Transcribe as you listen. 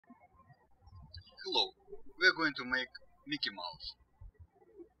we are going to make Mickey Mouse.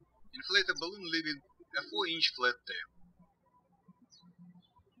 Inflate a balloon leaving a 4-inch flat tail.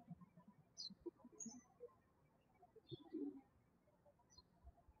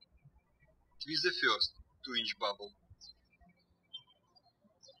 Twist the first 2-inch bubble.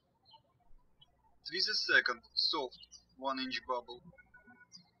 Twist the second soft 1-inch bubble.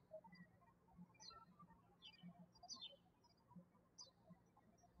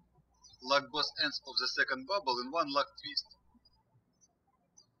 Lock both ends of the second bubble in one lock twist.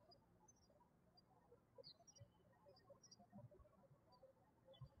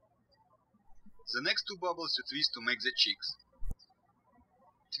 The next 2 bubbles you twist to make the cheeks.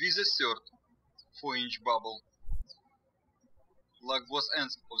 Twist the third 4-inch bubble. Lock both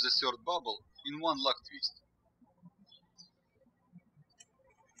ends of the third bubble in one lock twist.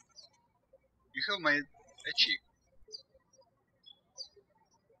 You have made a cheek.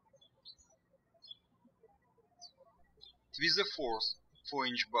 Twist the fourth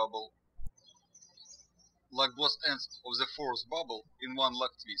 4-inch bubble. Lock both ends of the fourth bubble in one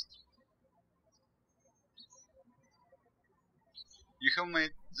lock twist. You have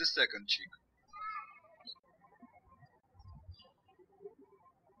made the second cheek.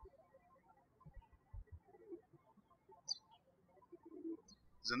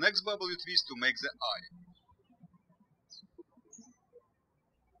 The next bubble you twist to make the eye.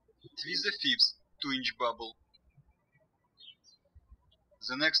 Twist the fifth 2-inch bubble.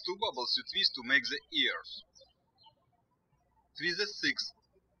 The next 2 bubbles you twist to make the ears. Twist the sixth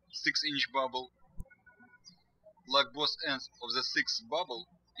 6-inch bubble. Lock both ends of the 6th bubble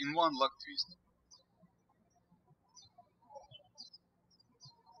in one lock twist.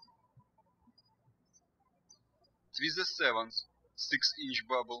 Twist the 7th 6-inch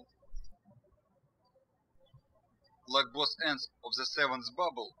bubble. Lock both ends of the 7th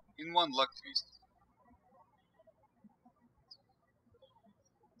bubble in one lock twist.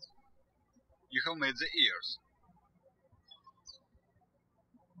 You have made the ears.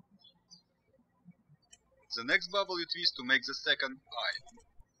 The next bubble you twist to make the second eye.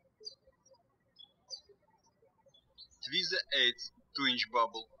 Twist the 8th 2-inch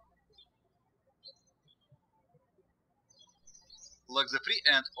bubble. Lock the free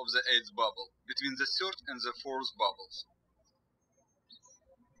end of the 8th bubble between the 3rd and the 4th bubbles.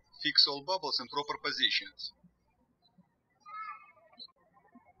 Fix all bubbles in proper positions.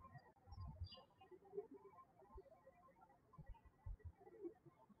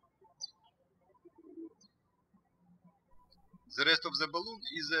 The rest of the balloon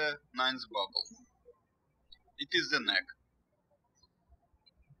is the 9th bubble. It is the neck.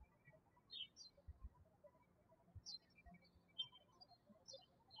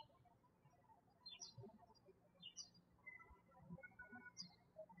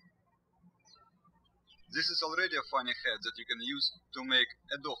 This is already a funny head that you can use to make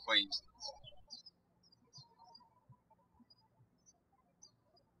a dog, for instance.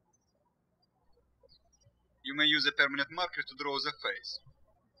 You may use a permanent marker to draw the face.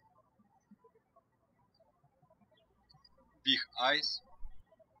 Big eyes.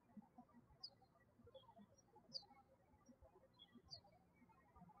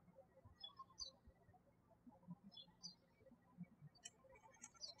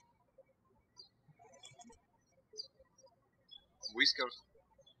 Whiskers.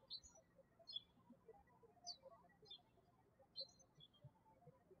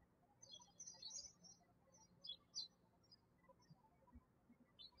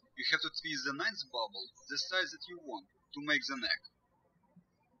 You have to twist the 9th bubble the size that you want to make the neck.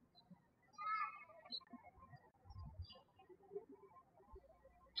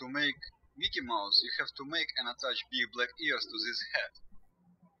 To make Mickey Mouse, you have to make and attach big black ears to this head.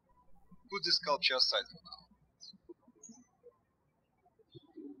 Put the sculpture aside for now.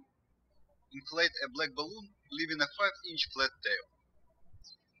 Inflate a black balloon, leaving a 5-inch flat tail.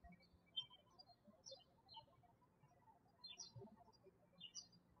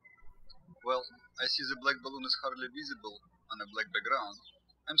 Well, I see the black balloon is hardly visible on a black background.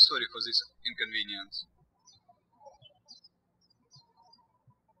 I'm sorry for this inconvenience.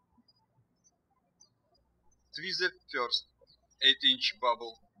 Twist the first 8-inch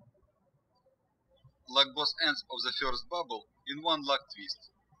bubble. Lock both ends of the first bubble in one lock twist.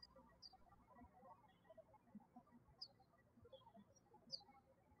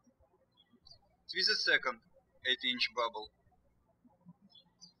 Twist the second 8-inch bubble.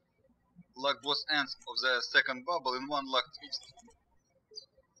 Lock both ends of the second bubble in one lock twist.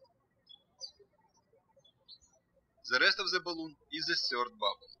 The rest of the balloon is the 3rd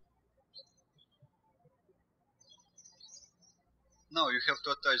bubble. Now you have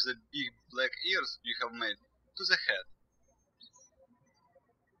to attach the big black ears you have made to the head.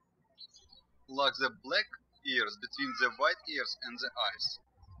 Lock the black ears between the white ears and the eyes.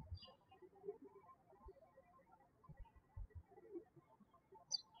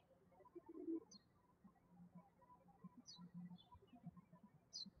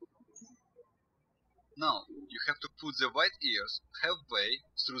 Now, you have to put the white ears halfway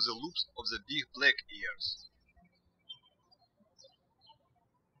through the loops of the big black ears.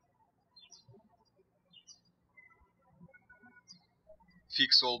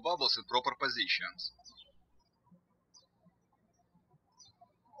 Fix all bubbles in proper positions.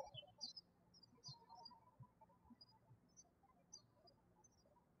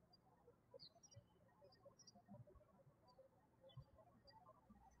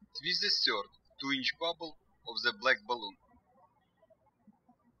 Twist the third 2-inch bubble of the black balloon.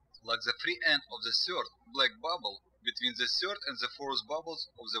 Lock the free end of the third black bubble between the third and the fourth bubbles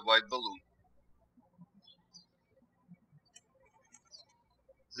of the white balloon.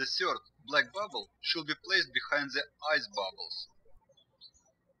 The third black bubble should be placed behind the ice bubbles.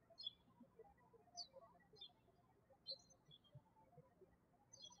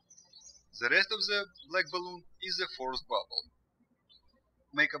 The rest of the black balloon is the fourth bubble.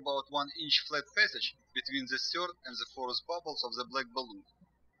 Make about 1-inch flat passage between the third and the fourth bubbles of the black balloon.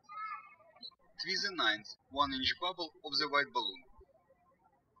 Twist the ninth 1-inch bubble of the white balloon.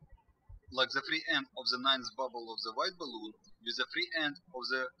 Lock the free end of the ninth bubble of the white balloon with the free end of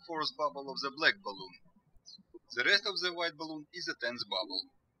the fourth bubble of the black balloon. The rest of the white balloon is the 10th bubble.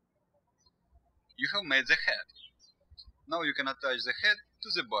 You have made the head. Now you can attach the head to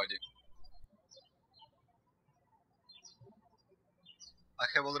the body. I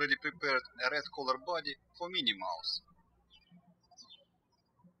have already prepared a red color body for Minnie Mouse.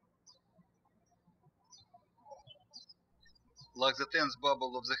 Lock the 10th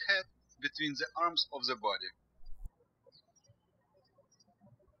bubble of the head between the arms of the body.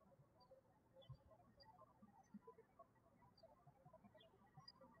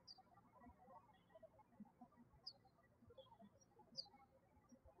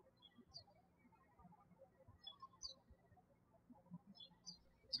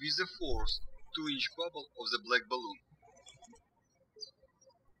 Twist the fourth 2-inch bubble of the black balloon.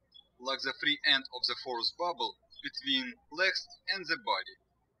 Lock the free end of the fourth bubble between legs and the body.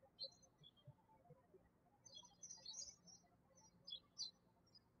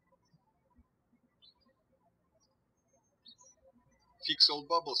 Fix all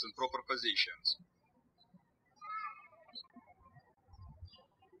bubbles in proper positions.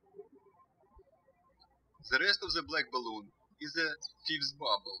 The rest of the black balloon is the 5th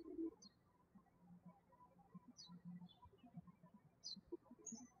bubble.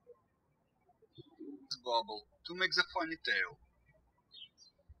 Bubble to make the funny tail.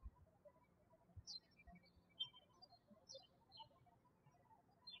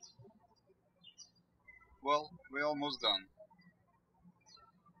 Well, we're almost done.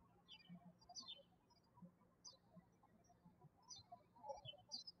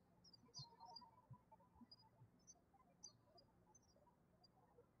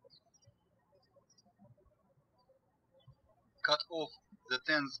 Cut off the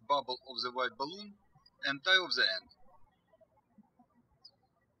 10th bubble of the white balloon and tie off the end.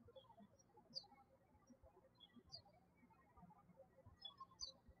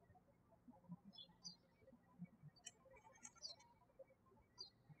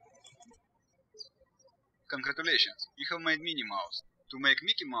 Congratulations, you have made Minnie Mouse. To make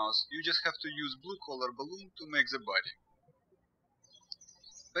Mickey Mouse, you just have to use blue color balloon to make the body.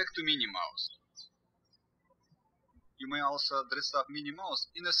 Back to Minnie Mouse. You may also dress up Minnie Mouse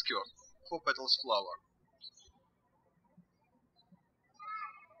in a skirt, 4 petals flower.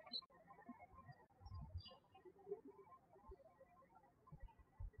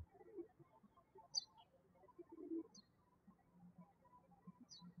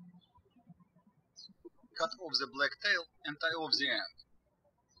 Cut off the black tail and tie off the end.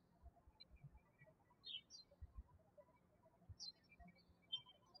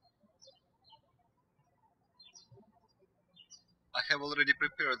 I have already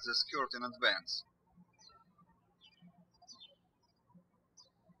prepared the skirt in advance.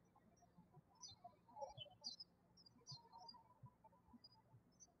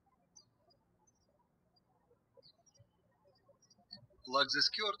 Lock the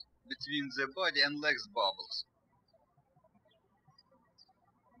skirt between the body and legs bubbles.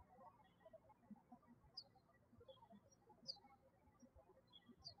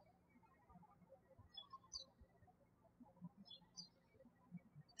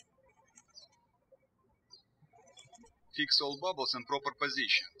 Fix all bubbles in proper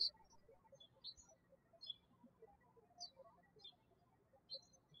positions.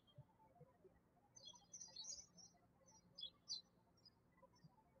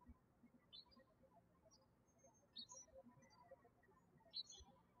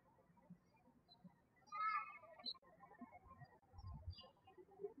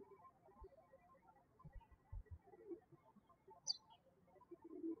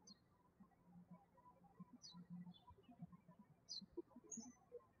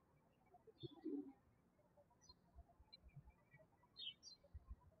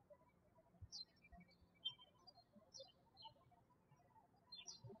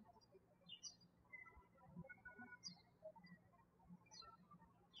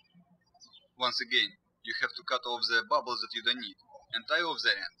 Once again, you have to cut off the bubbles that you don't need and tie off the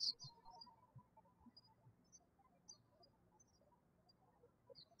ends.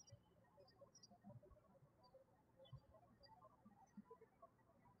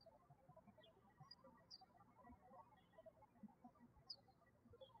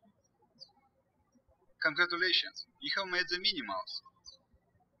 Congratulations, you have made the Minnie Mouse.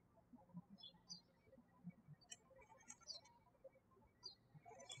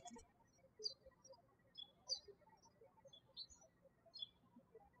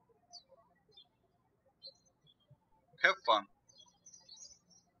 Have fun!